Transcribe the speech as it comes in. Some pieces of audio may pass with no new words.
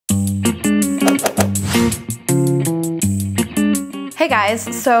Hey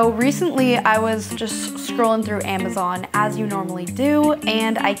guys, so recently I was just scrolling through Amazon as you normally do,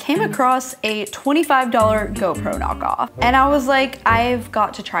 and I came across a $25 GoPro knockoff. And I was like, I've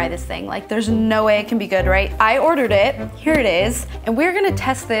got to try this thing. Like, there's no way it can be good, right? I ordered it, here it is, and we're gonna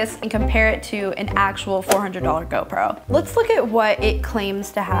test this and compare it to an actual $400 GoPro. Let's look at what it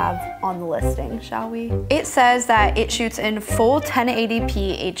claims to have on the listing, shall we? It says that it shoots in full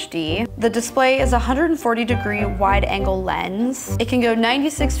 1080p HD. The display is a 140-degree wide-angle lens. It can go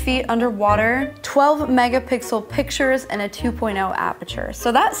 96 feet underwater, 12 megapixel pictures, and a 2.0 aperture.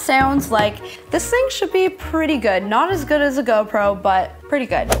 So that sounds like this thing should be pretty good. Not as good as a GoPro, but pretty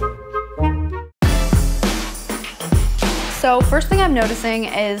good. So first thing I'm noticing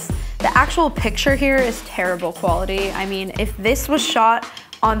is the actual picture here is terrible quality. I mean, if this was shot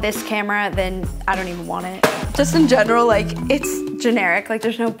on this camera, then I don't even want it. Just in general, like, it's generic. Like,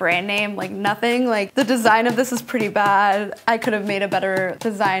 there's no brand name, like nothing. Like, the design of this is pretty bad. I could have made a better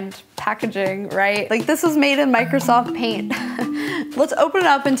designed packaging, right? Like, this was made in Microsoft Paint. Let's open it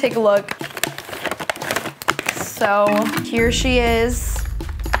up and take a look. So here she is.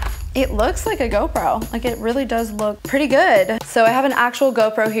 It looks like a GoPro. Like, it really does look pretty good. So I have an actual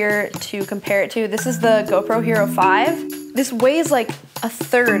GoPro here to compare it to. This is the GoPro Hero 5. This weighs like a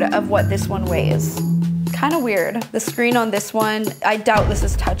third of what this one weighs. Kind of weird. The screen on this one, I doubt this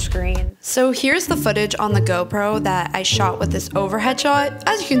is touchscreen. So here's the footage on the GoPro that I shot with this overhead shot.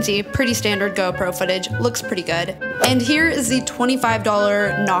 As you can see, pretty standard GoPro footage, looks pretty good. And here is the $25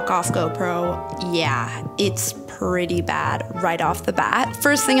 knockoff GoPro. Yeah, it's pretty bad right off the bat.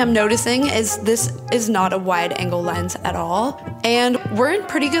 First thing I'm noticing is this is not a wide angle lens at all. And we're in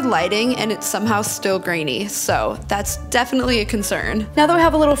pretty good lighting and it's somehow still grainy. So that's definitely a concern. Now that we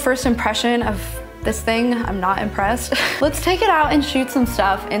have a little first impression of this thing, I'm not impressed. Let's take it out and shoot some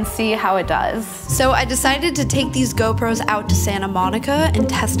stuff and see how it does. So I decided to take these GoPros out to Santa Monica and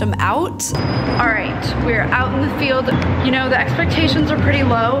test them out. All right, we're out in the field. You know, the expectations are pretty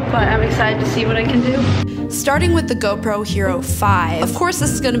low, but I'm excited to see what I can do. Starting with the GoPro Hero 5. Of course,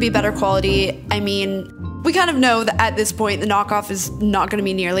 this is gonna be better quality. I mean, we kind of know that at this point, the knockoff is not gonna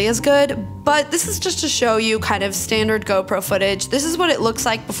be nearly as good, but this is just to show you kind of standard GoPro footage. This is what it looks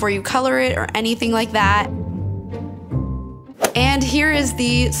like before you color it or anything like that. And here is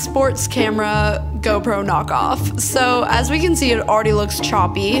the sports camera GoPro knockoff. So as we can see, it already looks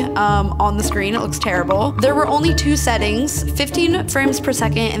choppy on the screen. It looks terrible. There were only two settings, 15 frames per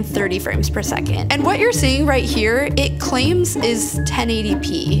second and 30 frames per second. And what you're seeing right here, it claims is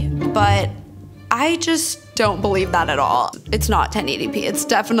 1080p, but I just don't believe that at all. It's not 1080p. It's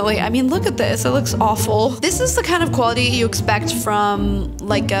definitely, I mean, look at this. It looks awful. This is the kind of quality you expect from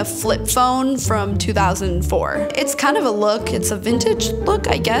like a flip phone from 2004. It's kind of a look. It's a vintage look,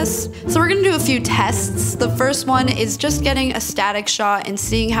 I guess. So we're gonna do a few tests. The first one is just getting a static shot and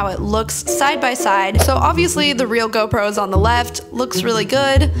seeing how it looks side by side. So obviously the real GoPro is on the left, looks really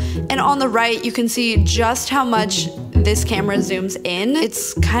good. And on the right, you can see just how much this camera zooms in.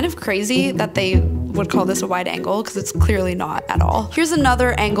 It's kind of crazy that they would call this a wide angle because it's clearly not at all. Here's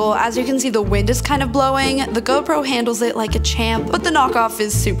another angle. As you can see, the wind is kind of blowing. The GoPro handles it like a champ, but the knockoff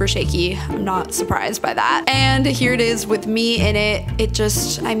is super shaky. I'm not surprised by that. And here it is with me in it. It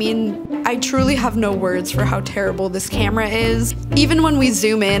just, I mean, I truly have no words for how terrible this camera is. Even when we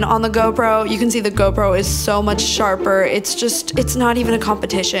zoom in on the GoPro, you can see the GoPro is so much sharper. It's just, it's not even a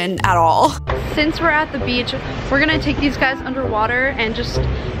competition at all. Since we're at the beach, we're gonna take these guys underwater and just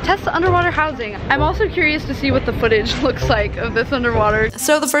test the underwater housing. I'm also curious to see what the footage looks like of this underwater.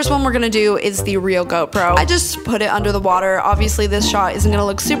 So the first one we're gonna do is the real GoPro. I just put it under the water. Obviously this shot isn't gonna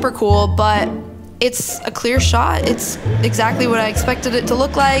look super cool, but it's a clear shot. It's exactly what I expected it to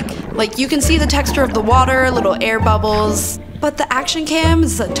look like. Like, you can see the texture of the water, little air bubbles. But the action cam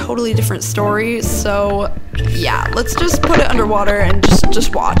is a totally different story. So yeah, let's just put it underwater and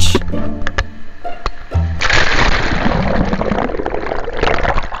just watch.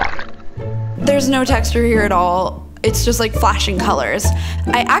 There's no texture here at all. It's just like flashing colors.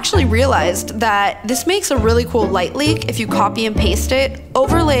 I actually realized that this makes a really cool light leak if you copy and paste it,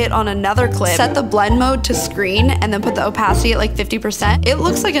 overlay it on another clip, set the blend mode to screen, and then put the opacity at like 50%. It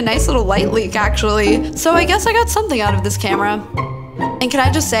looks like a nice little light leak actually. So I guess I got something out of this camera. And can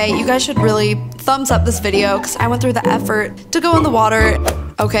I just say, you guys should really thumbs up this video because I went through the effort to go in the water.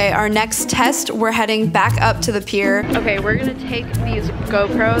 Okay, our next test, we're heading back up to the pier. Okay, we're gonna take these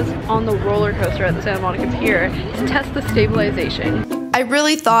GoPros on the roller coaster at the Santa Monica Pier to test the stabilization. I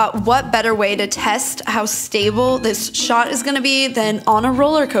really thought, what better way to test how stable this shot is gonna be than on a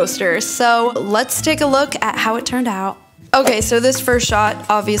roller coaster. So let's take a look at how it turned out. Okay, so this first shot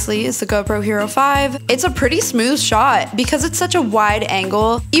obviously is the GoPro Hero 5. It's a pretty smooth shot because it's such a wide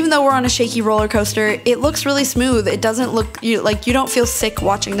angle. Even though we're on a shaky roller coaster, it looks really smooth. It doesn't look like you don't feel sick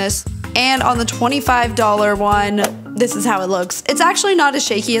watching this. And on the $25 one, this is how it looks. It's actually not as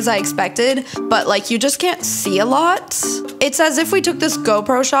shaky as I expected, but like you just can't see a lot. It's as if we took this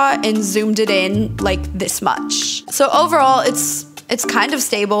GoPro shot and zoomed it in like this much. So overall, it's kind of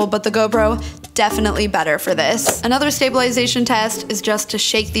stable, but the GoPro definitely better for this. Another stabilization test is just to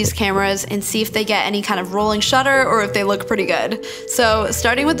shake these cameras and see if they get any kind of rolling shutter or if they look pretty good. So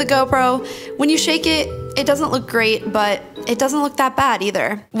starting with the GoPro, when you shake it, it doesn't look great, but it doesn't look that bad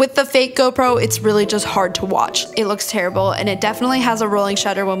either. With the fake GoPro, it's really just hard to watch. It looks terrible, and it definitely has a rolling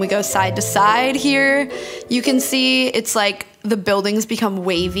shutter when we go side to side here. You can see it's like the buildings become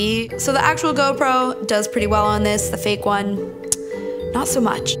wavy. So the actual GoPro does pretty well on this. The fake one, not so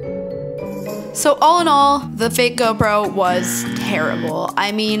much. So all in all, the fake GoPro was terrible.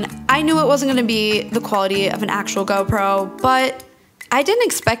 I mean, I knew it wasn't gonna be the quality of an actual GoPro, but I didn't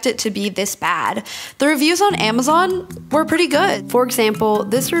expect it to be this bad. The reviews on Amazon were pretty good. For example,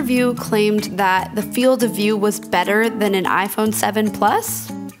 this review claimed that the field of view was better than an iPhone 7 Plus.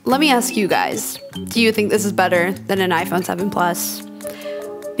 Let me ask you guys, do you think this is better than an iPhone 7 Plus?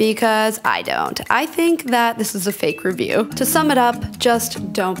 Because I don't. I think that this is a fake review. To sum it up,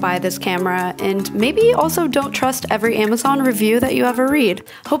 just don't buy this camera, and maybe also don't trust every Amazon review that you ever read.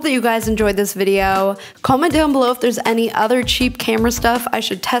 Hope that you guys enjoyed this video. Comment down below if there's any other cheap camera stuff I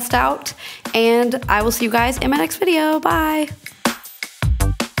should test out, and I will see you guys in my next video. Bye!